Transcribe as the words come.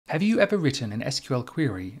Have you ever written an SQL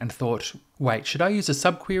query and thought, wait, should I use a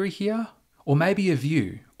subquery here? Or maybe a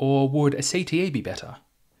view? Or would a CTE be better?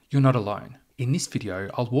 You're not alone. In this video,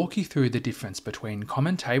 I'll walk you through the difference between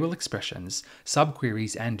common table expressions,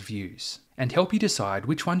 subqueries and views, and help you decide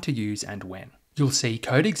which one to use and when. You'll see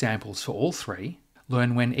code examples for all three,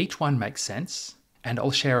 learn when each one makes sense, and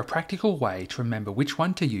I'll share a practical way to remember which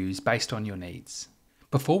one to use based on your needs.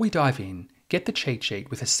 Before we dive in, get the cheat sheet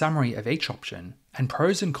with a summary of each option and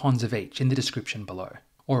pros and cons of each in the description below.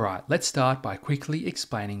 Alright, let's start by quickly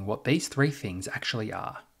explaining what these three things actually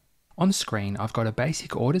are. On screen, I've got a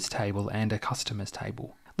basic orders table and a customers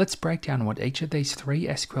table. Let's break down what each of these three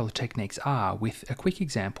SQL techniques are with a quick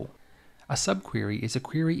example. A subquery is a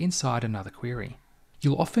query inside another query.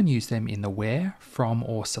 You'll often use them in the where, from,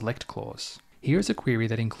 or select clause. Here is a query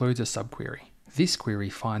that includes a subquery. This query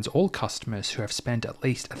finds all customers who have spent at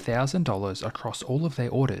least $1,000 across all of their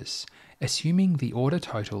orders, assuming the order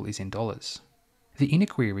total is in dollars. The inner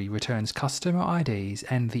query returns customer IDs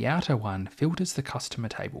and the outer one filters the customer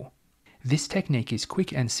table. This technique is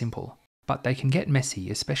quick and simple, but they can get messy,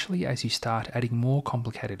 especially as you start adding more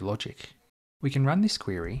complicated logic. We can run this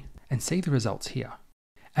query and see the results here.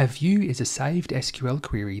 A view is a saved SQL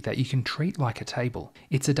query that you can treat like a table.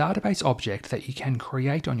 It's a database object that you can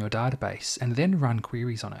create on your database and then run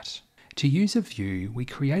queries on it. To use a view, we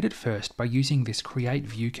create it first by using this create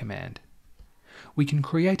view command. We can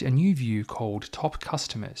create a new view called top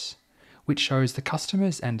customers, which shows the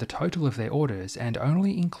customers and the total of their orders and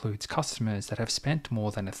only includes customers that have spent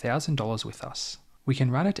more than $1,000 with us. We can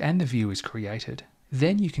run it and the view is created.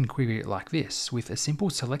 Then you can query it like this with a simple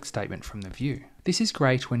select statement from the view. This is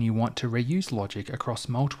great when you want to reuse logic across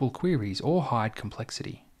multiple queries or hide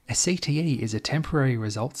complexity. A CTE is a temporary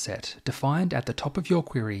result set defined at the top of your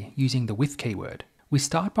query using the with keyword. We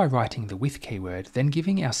start by writing the with keyword, then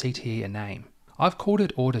giving our CTE a name. I've called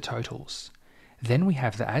it order totals. Then we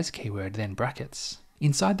have the as keyword, then brackets.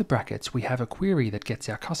 Inside the brackets, we have a query that gets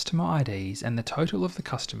our customer IDs and the total of the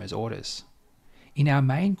customer's orders. In our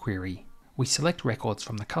main query, we select records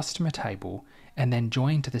from the customer table and then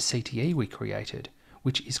join to the CTE we created,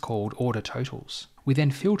 which is called order totals. We then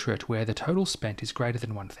filter it where the total spent is greater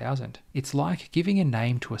than 1,000. It's like giving a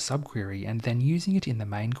name to a subquery and then using it in the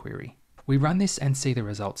main query. We run this and see the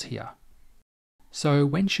results here. So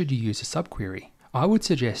when should you use a subquery? I would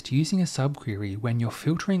suggest using a subquery when you're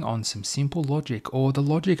filtering on some simple logic or the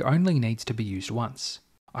logic only needs to be used once.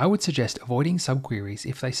 I would suggest avoiding subqueries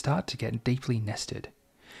if they start to get deeply nested.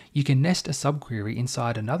 You can nest a subquery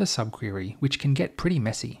inside another subquery, which can get pretty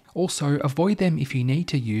messy. Also, avoid them if you need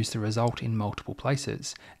to use the result in multiple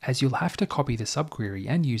places, as you'll have to copy the subquery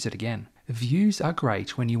and use it again. Views are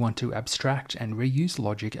great when you want to abstract and reuse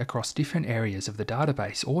logic across different areas of the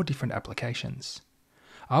database or different applications.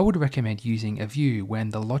 I would recommend using a view when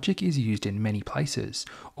the logic is used in many places,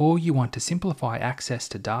 or you want to simplify access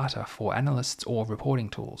to data for analysts or reporting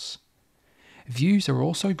tools. Views are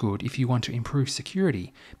also good if you want to improve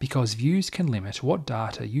security because views can limit what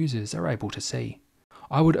data users are able to see.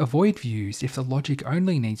 I would avoid views if the logic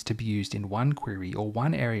only needs to be used in one query or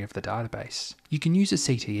one area of the database. You can use a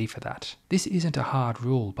CTE for that. This isn't a hard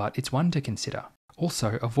rule, but it's one to consider.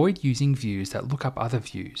 Also, avoid using views that look up other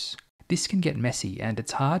views. This can get messy and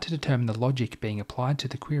it's hard to determine the logic being applied to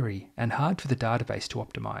the query and hard for the database to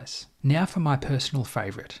optimize. Now for my personal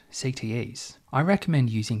favorite, CTEs. I recommend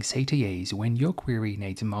using CTEs when your query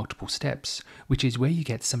needs multiple steps, which is where you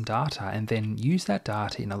get some data and then use that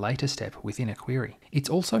data in a later step within a query. It's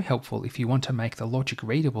also helpful if you want to make the logic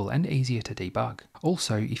readable and easier to debug.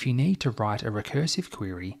 Also, if you need to write a recursive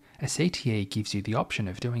query, a CTE gives you the option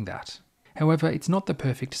of doing that. However, it's not the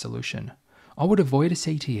perfect solution. I would avoid a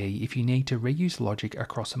CTE if you need to reuse logic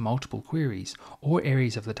across multiple queries or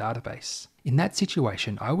areas of the database. In that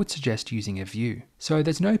situation, I would suggest using a view. So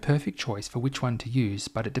there's no perfect choice for which one to use,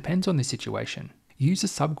 but it depends on the situation. Use a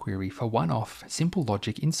subquery for one-off, simple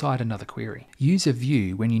logic inside another query. Use a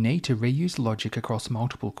view when you need to reuse logic across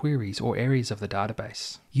multiple queries or areas of the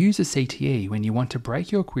database. Use a CTE when you want to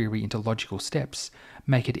break your query into logical steps,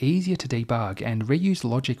 make it easier to debug and reuse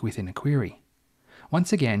logic within a query.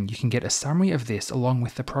 Once again, you can get a summary of this along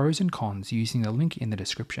with the pros and cons using the link in the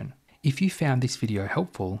description. If you found this video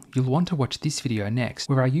helpful, you'll want to watch this video next,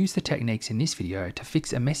 where I use the techniques in this video to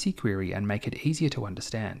fix a messy query and make it easier to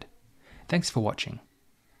understand. Thanks for watching.